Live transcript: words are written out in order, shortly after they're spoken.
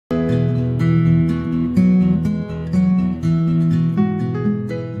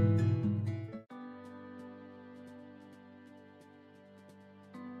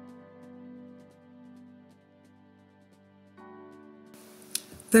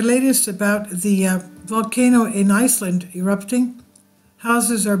The latest about the volcano in Iceland erupting.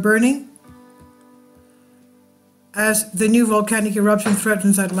 Houses are burning as the new volcanic eruption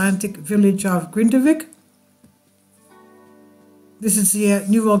threatens Icelandic village of Grindavik. This is the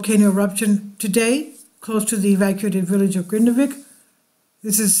new volcano eruption today, close to the evacuated village of Grindavik.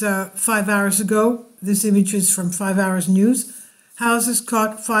 This is 5 hours ago. This image is from 5 Hours News. Houses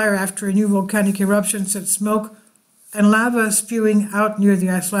caught fire after a new volcanic eruption set smoke and lava spewing out near the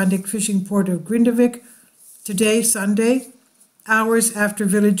Icelandic fishing port of Grindavik today, Sunday, hours after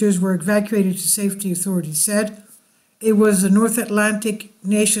villagers were evacuated to safety, authorities said. It was the North Atlantic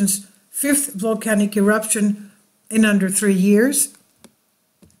nation's 5th volcanic eruption in under 3 years.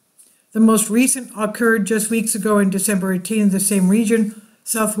 The most recent occurred just weeks ago in December 18 in the same region,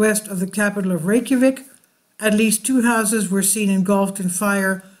 southwest of the capital of Reykjavik. At least 2 houses were seen engulfed in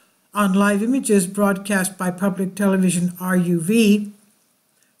fire on live images broadcast by public television RUV.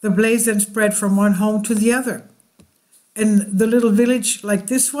 The blaze then spread from one home to the other. In the little village like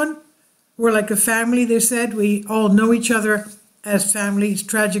this one, we're like a family, they said. We all know each other as family. It's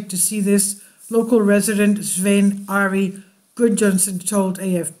tragic to see this. Local resident Svein Ari Gudjonsson told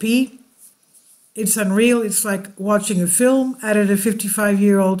AFP. It's unreal. It's like watching a film, added a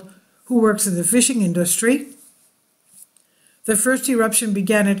 55-year-old who works in the fishing industry. The first eruption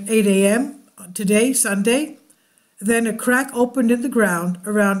began at 8 a.m. today, Sunday. Then a crack opened in the ground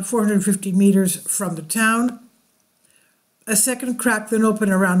around 450 meters from the town. A second crack then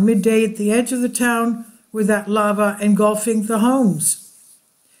opened around midday at the edge of the town, with that lava engulfing the homes.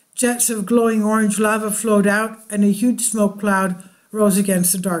 Jets of glowing orange lava flowed out, and a huge smoke cloud rose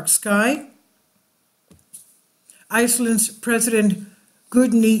against the dark sky. Iceland's President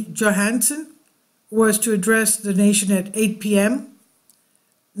Gudni Johannesson was to address the nation at 8 p.m.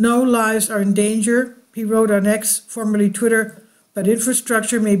 No lives are in danger, he wrote on X, formerly Twitter, but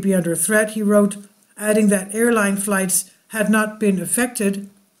infrastructure may be under threat, he wrote, adding that airline flights had not been affected.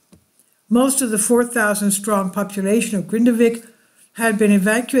 Most of the 4,000-strong population of Grindavik had been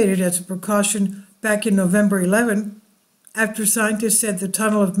evacuated as a precaution back in November 11, after scientists said the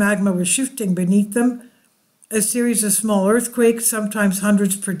tunnel of magma was shifting beneath them. A series of small earthquakes, sometimes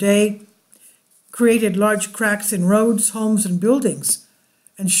hundreds per day, created large cracks in roads, homes, and buildings.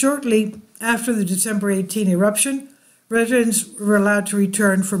 And shortly after the December 18 eruption, residents were allowed to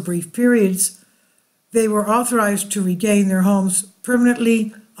return for brief periods. They were authorized to regain their homes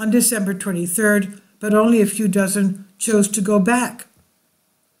permanently on December 23rd, but only a few dozen chose to go back.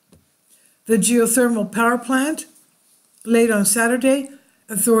 The geothermal power plant, late on Saturday,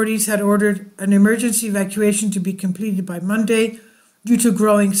 authorities had ordered an emergency evacuation to be completed by Monday due to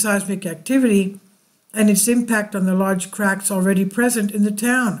growing seismic activity and its impact on the large cracks already present in the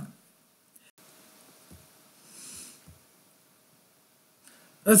town.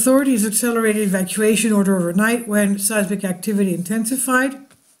 Authorities accelerated evacuation order overnight when seismic activity intensified.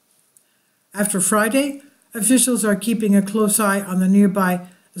 After Friday, officials are keeping a close eye on the nearby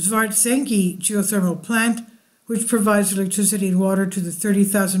Svartsengi geothermal plant, which provides electricity and water to the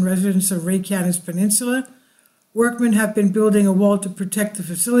 30,000 residents of Reykjanes Peninsula. Workmen have been building a wall to protect the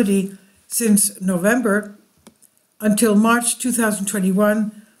facility since November. Until March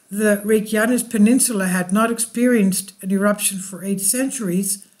 2021, the Reykjanes Peninsula had not experienced an eruption for 8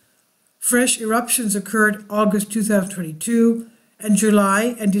 centuries. Fresh eruptions occurred August 2022 and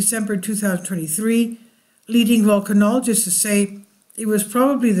July and December 2023, leading volcanologists to say it was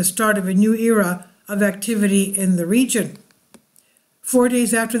probably the start of a new era of activity in the region. 4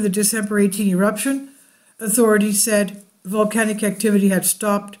 days after the December 18 eruption, authorities said volcanic activity had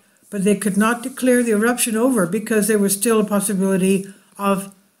stopped, but they could not declare the eruption over because there was still a possibility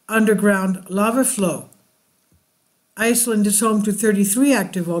of underground lava flow. Iceland is home to 33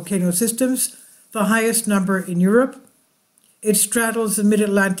 active volcano systems, the highest number in Europe. It straddles the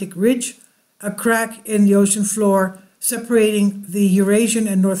mid-Atlantic ridge, a crack in the ocean floor separating the Eurasian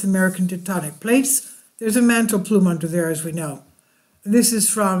and North American tectonic plates. There's a mantle plume under there, as we know. This is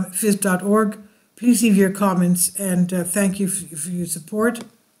from phys.org. Please leave your comments, and thank you for your support.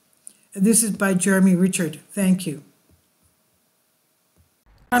 This is by Jeremy Richard. Thank you.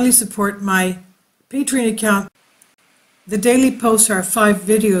 Kindly support my Patreon account. The daily posts are 5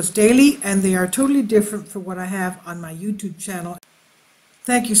 videos daily, and they are totally different from what I have on my YouTube channel.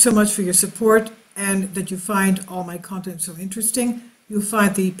 Thank you so much for your support and that you find all my content so interesting. You'll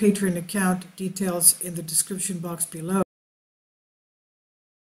find the Patreon account details in the description box below.